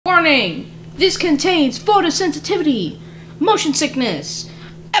Warning! This contains photosensitivity, motion sickness,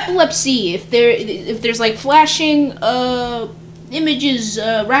 epilepsy. If there's like flashing images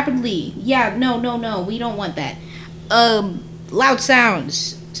rapidly. Yeah, no, we don't want that. Loud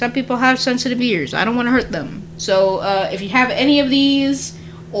sounds. Some people have sensitive ears. I don't want to hurt them. So if you have any of these,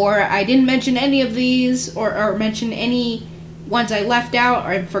 or I didn't mention any of these, or mention any ones I left out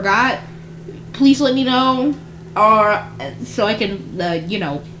or forgot, please let me know, or so I can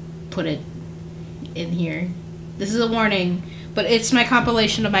put it in here. This is a warning, but it's my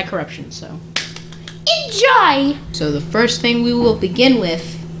compilation of my corruption, so enjoy! So the first thing we will begin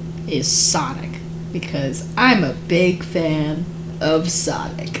with is Sonic, because I'm a big fan of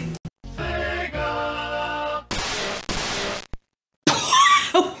Sonic.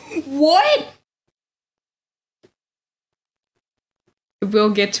 What? It will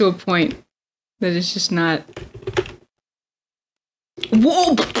get to a point that it's just not.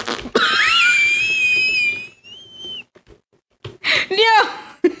 Whoa! No!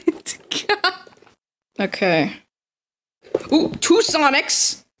 God. Okay. Ooh, 2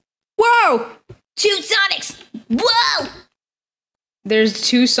 Sonics! Whoa! 2 Sonics! Whoa! There's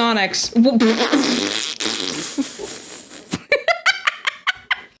 2 Sonics.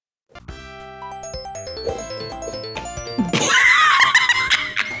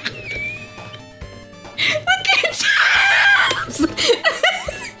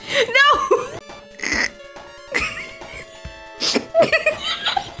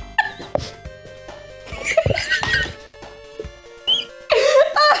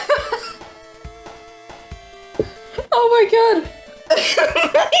 Oh my god!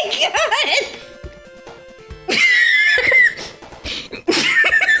 Oh my god!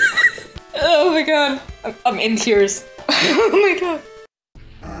 Oh my god! I'm in tears. Oh my god!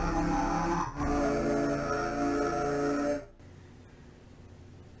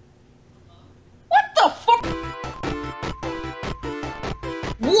 What the fuck?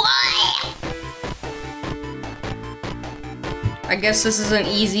 What? I guess this is an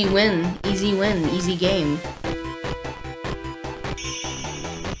easy win. Easy win. Easy game.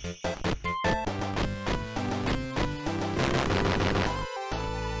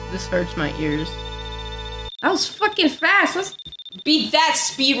 This hurts my ears. That was fucking fast. Let's beat that,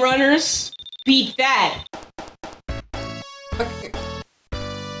 speedrunners. Beat that. Okay.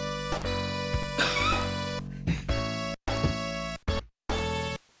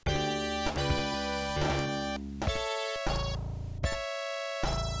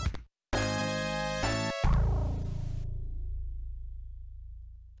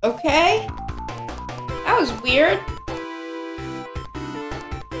 Okay. That was weird.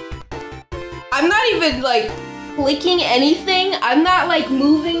 I'm not even, like, clicking anything. I'm not, like,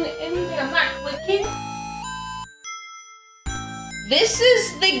 moving anything. I'm not clicking. This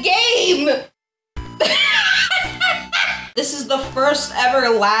is the game! This is the first ever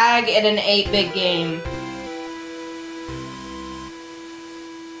lag in an 8-bit game.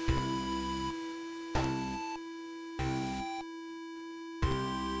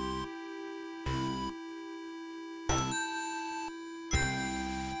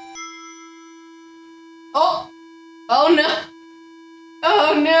 Oh! Oh no!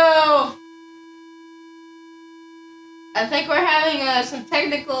 Oh no! I think we're having some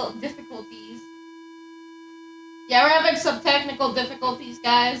technical difficulties. Yeah, we're having some technical difficulties,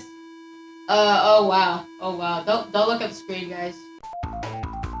 guys. Oh wow. Oh wow. Don't look at the screen, guys.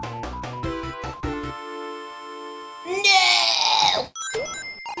 No!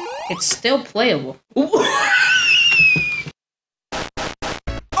 It's still playable.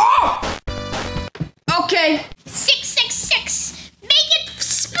 Okay. 666. Make it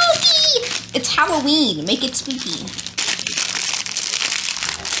spooky. It's Halloween. Make it spooky.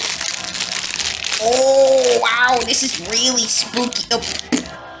 Oh wow, this is really spooky.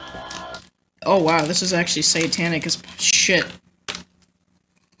 Oh wow, this is actually satanic as shit.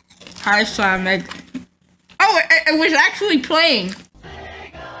 Hi, Sonic. Oh, it was actually playing.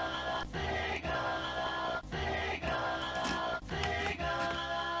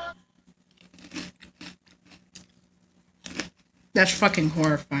 That's fucking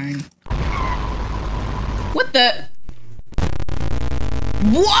horrifying. What the?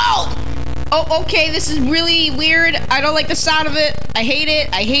 Whoa! Oh, okay, this is really weird. I don't like the sound of it. I hate it.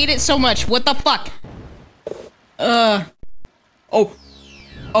 I hate it so much. What the fuck? Oh.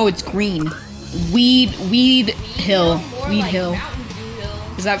 Oh, it's green. Weed Hill. Weed Hill.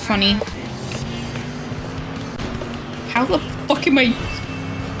 Is that funny? How the fuck am I?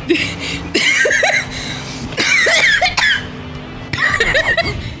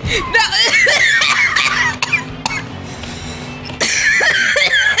 No.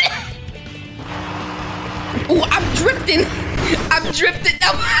 drifted.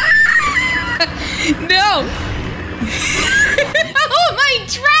 No. No. How am I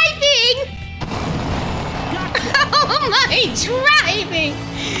driving? How am I driving?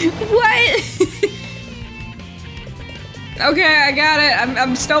 What? Okay, I got it.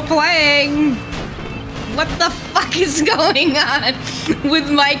 I'm still playing. What the fuck is going on with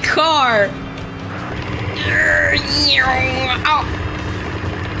my car?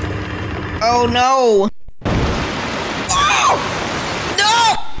 Oh no.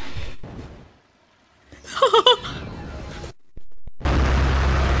 No!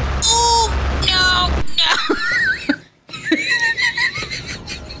 Oh no, no.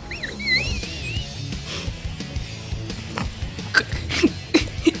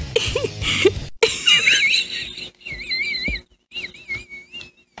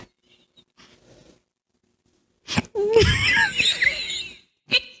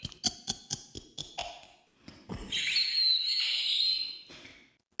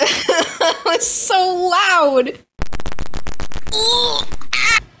 That was so loud.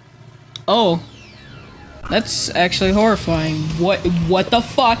 Oh, that's actually horrifying. What the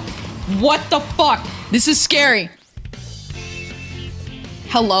fuck? What the fuck? This is scary.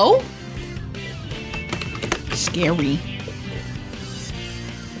 Hello? Scary.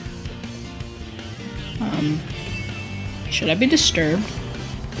 Should I be disturbed?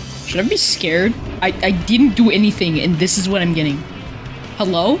 Should I be scared? I didn't do anything and this is what I'm getting.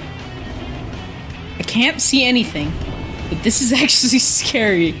 Hello? I can't see anything, but this is actually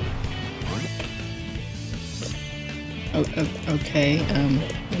scary. Oh, okay,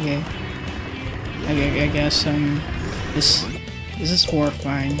 okay. I guess, this is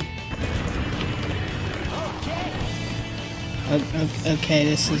horrifying. Okay,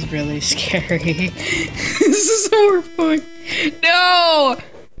 this is really scary. This is horrifying. No!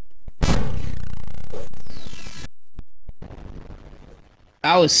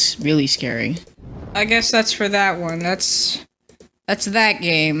 That was really scary. I guess that's for that one. That's that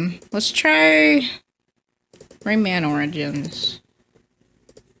game. Let's try Rayman Origins.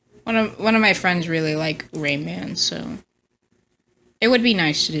 One of my friends really like Rayman, so it would be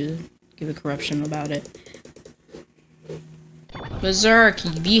nice to give a corruption about it. Berserk,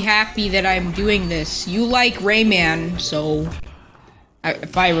 be happy that I'm doing this. You like Rayman, so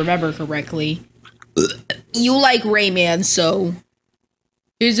if I remember correctly, you like Rayman, so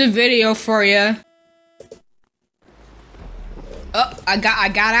here's a video for you. Oh, I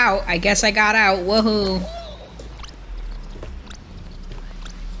got out. I guess I got out. Woohoo!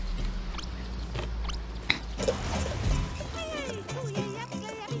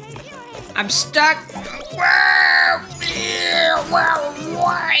 I'm stuck.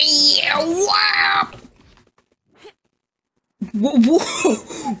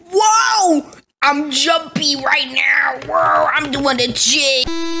 Whoa! I'm jumpy right now. Whoa! I'm doing the jig.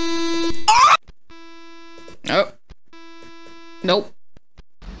 Oh. Nope.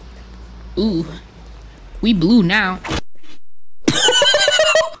 Ooh. We blue now.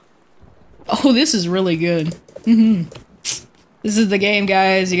 Oh, this is really good. This is the game,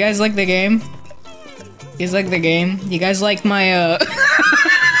 guys. You guys like the game? You guys like the game? You guys like my,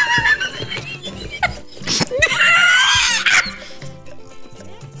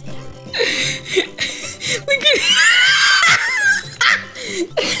 Look at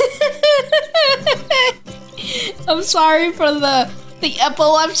I'm sorry for the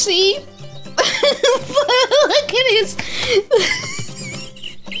epilepsy. Look at his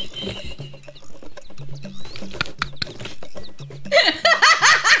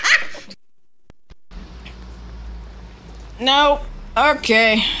No.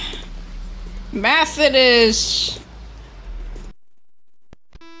 Okay. Method is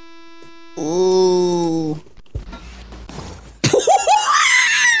ooh.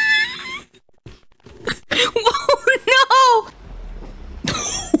 Oh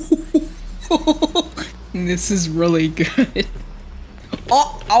no! This is really good.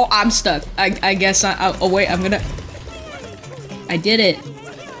 Oh, I'm stuck. I guess oh wait, I'm gonna. I did it.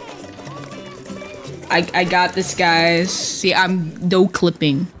 I got this, guys. See, I'm no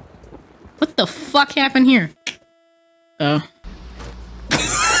clipping. What the fuck happened here? Oh.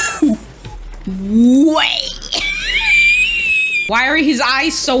 Wait. Why are his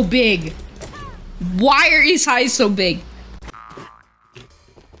eyes so big? Why are his eyes so big?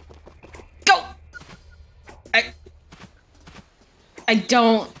 Go. I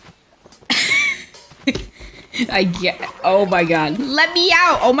don't. I get. Oh my god. Let me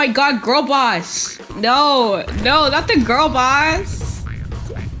out. Oh my god, girl boss. No, not the girl boss.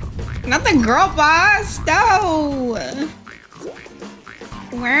 Not the girl boss. No.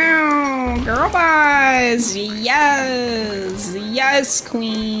 Wow. Girl boss! Yes! Yes,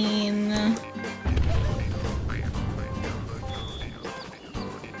 queen!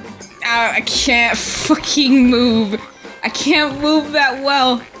 I can't fucking move. I can't move that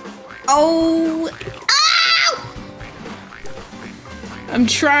well. Oh! Ow! I'm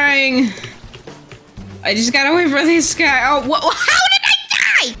trying. I just gotta wait for this guy. Oh, what? How did I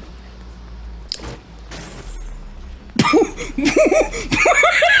die?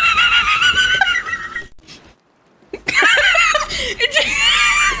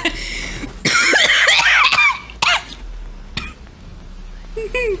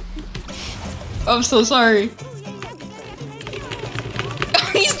 I'm so sorry.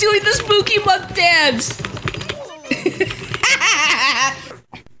 He's doing the spooky monk dance.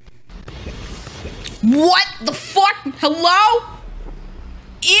 What the fuck? Hello?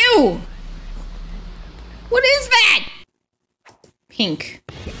 Ew. What is that? Pink.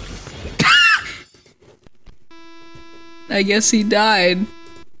 I guess he died.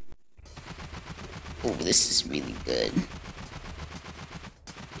 Oh, this is really good.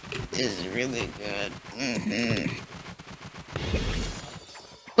 This is really good.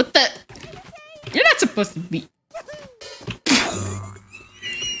 What the? You're not supposed to be.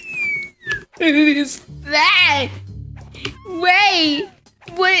 What is that? Wait.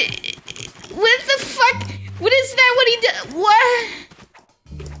 What the fuck? What is that? What he did? What?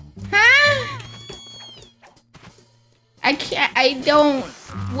 Huh? I can't. I don't.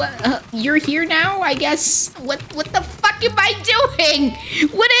 What? You're here now? I guess. What the fuck am I doing?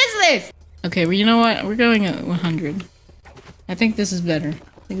 What is this? Okay, well, you know what? We're going at 100. I think this is better.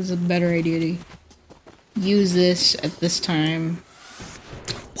 I think it's a better idea to use this at this time.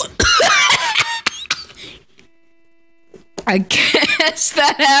 I guess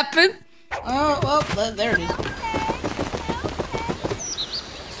that happened. Oh, there it is.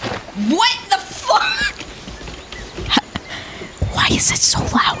 What the fuck? Why is it so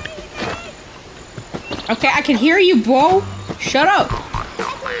loud? Okay, I can hear you, bro. Shut up.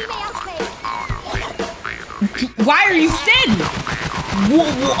 Why are you dead?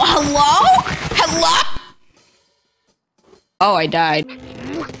 Hello? Hello? Oh, I died.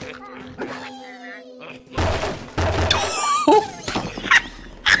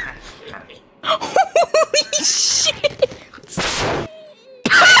 Holy shit!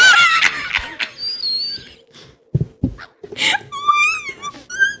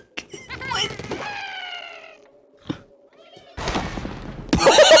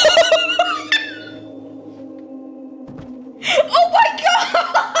 Oh my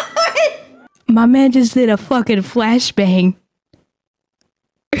god! My man just did a fucking flashbang.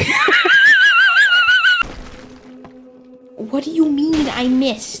 What do you mean I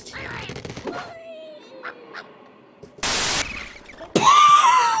missed?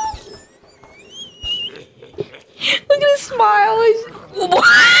 Look at his smile.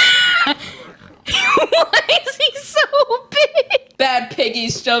 Why is he so big? Bad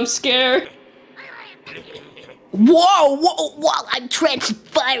Piggy's jump scare. Whoa, I'm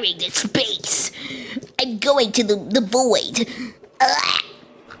transpiring to space. I'm going to the void.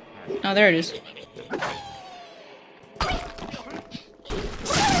 Oh, there it is.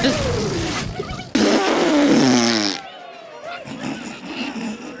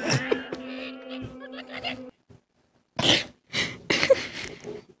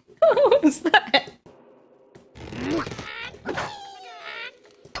 What was that?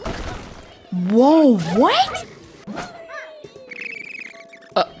 Whoa, what?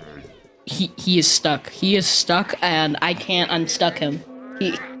 He is stuck. He is stuck and I can't unstuck him.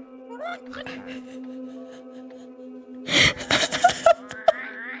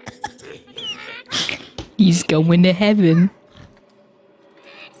 He's going to heaven.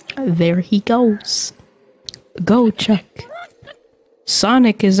 There he goes. Go, Chuck.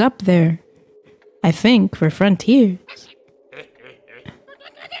 Sonic is up there. I think for Frontiers.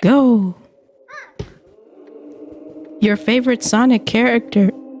 Go. Your favorite Sonic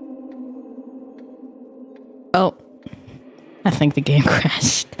character. Oh. I think the game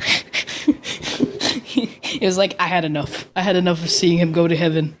crashed. It was like, I had enough. I had enough of seeing him go to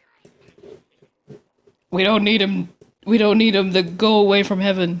heaven. We don't need him. We don't need him to go away from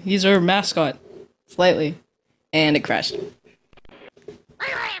heaven. He's our mascot. Slightly. And it crashed.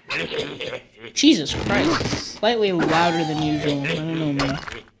 Jesus Christ. Slightly louder than usual. I don't know, man.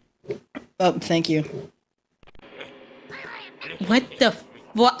 Oh, thank you. What the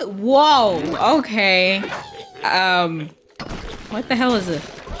what? Whoa! Okay. What the hell is this?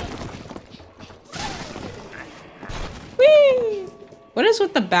 Whee! What is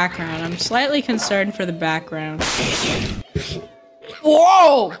with the background? I'm slightly concerned for the background.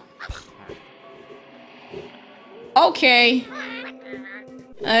 Whoa! Okay.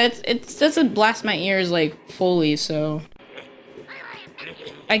 It doesn't blast my ears like fully, so.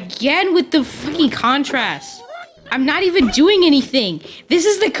 Again with the fucking contrast. I'm not even doing anything. This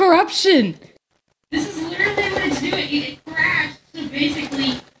is the corruption. This is literally what it's doing. It crashed, so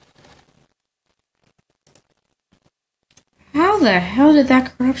basically. How the hell did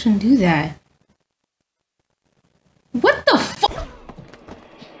that corruption do that? What the fuck?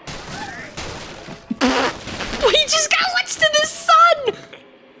 We just got launched to the sun!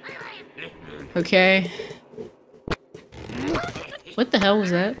 Okay. What the hell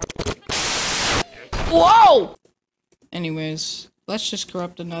was that? Whoa! Anyways, let's just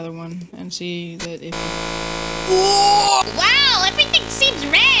corrupt another one and see that if. Whoa! Wow, everything seems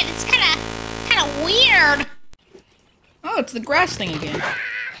red. It's kind of weird. Oh, it's the grass thing again.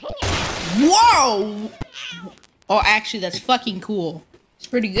 Whoa! Oh, actually, that's fucking cool. It's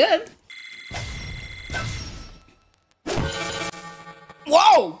pretty good.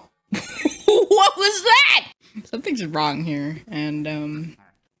 Whoa! What was that? Something's wrong here, and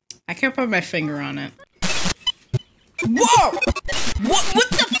I can't put my finger on it. Whoa! What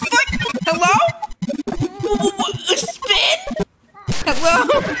the fuck? Hello? What? A spin? Hello?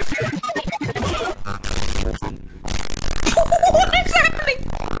 What is happening?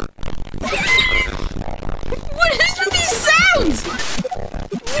 What is with these sounds?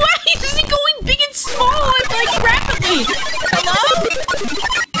 Why is it going big and small and like rapidly? Hello?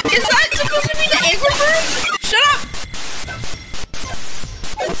 Is that supposed to be the angry bird? Shut up!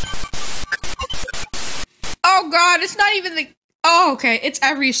 Oh god, it's not even the. Oh, okay, it's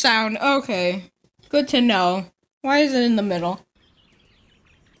every sound. Okay, good to know. Why is it in the middle?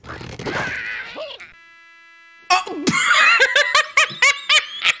 Oh.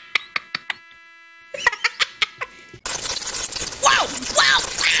 Wow! Wow!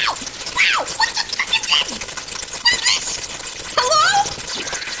 Wow! Wow! What the fuck is this? What is this? Hello?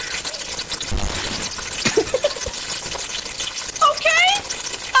 Okay.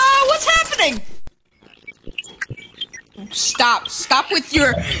 What's happening? Stop with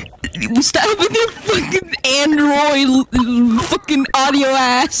your fucking Android fucking audio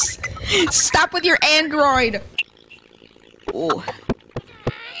ass. Stop with your Android. Oh,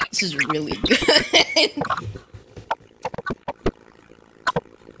 this is really good.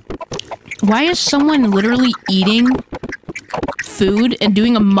 Why is someone literally eating food and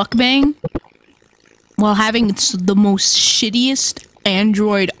doing a mukbang while having the most shittiest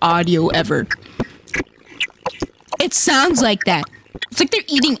Android audio ever? It sounds like that. It's like they're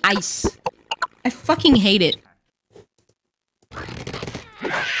eating ice. I fucking hate it.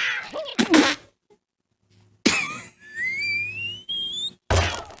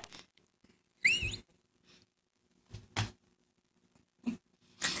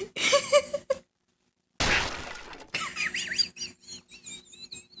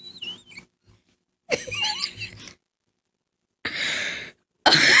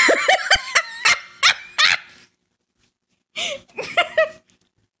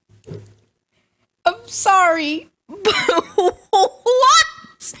 Sorry, but what?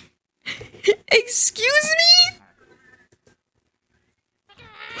 Excuse me?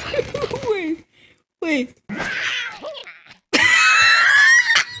 Wait.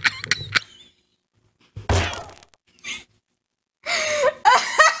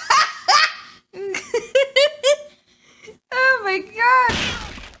 Oh my god.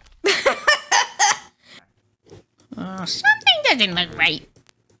 Something doesn't look right.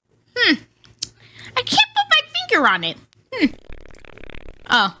 I can't put my finger on it.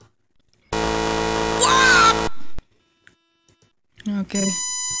 Oh. Okay.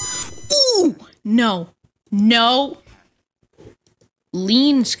 Ooh! No.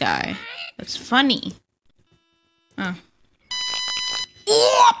 Lean sky. That's funny. Oh.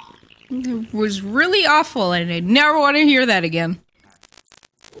 It was really awful, and I never want to hear that again.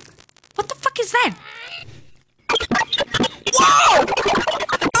 What the fuck is that? Whoa!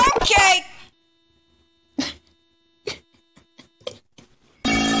 Okay!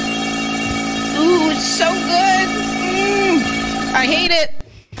 Ooh, it's so good! I hate it!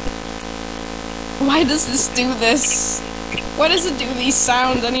 Why does this do this? Why does it do these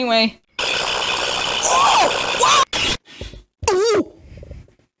sounds anyway? Ooh!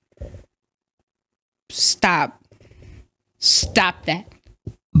 Stop. Stop that.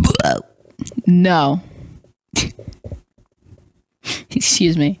 No.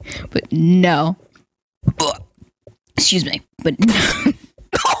 Excuse me, but no. Excuse me, but no.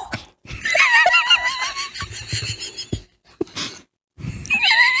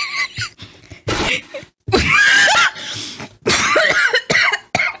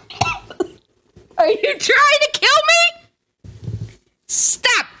 Are you trying to kill me?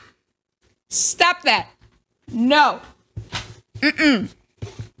 Stop! Stop that! No!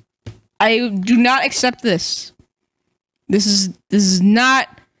 I do not accept this. This is not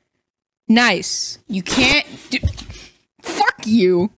nice. You can't do. Fuck you!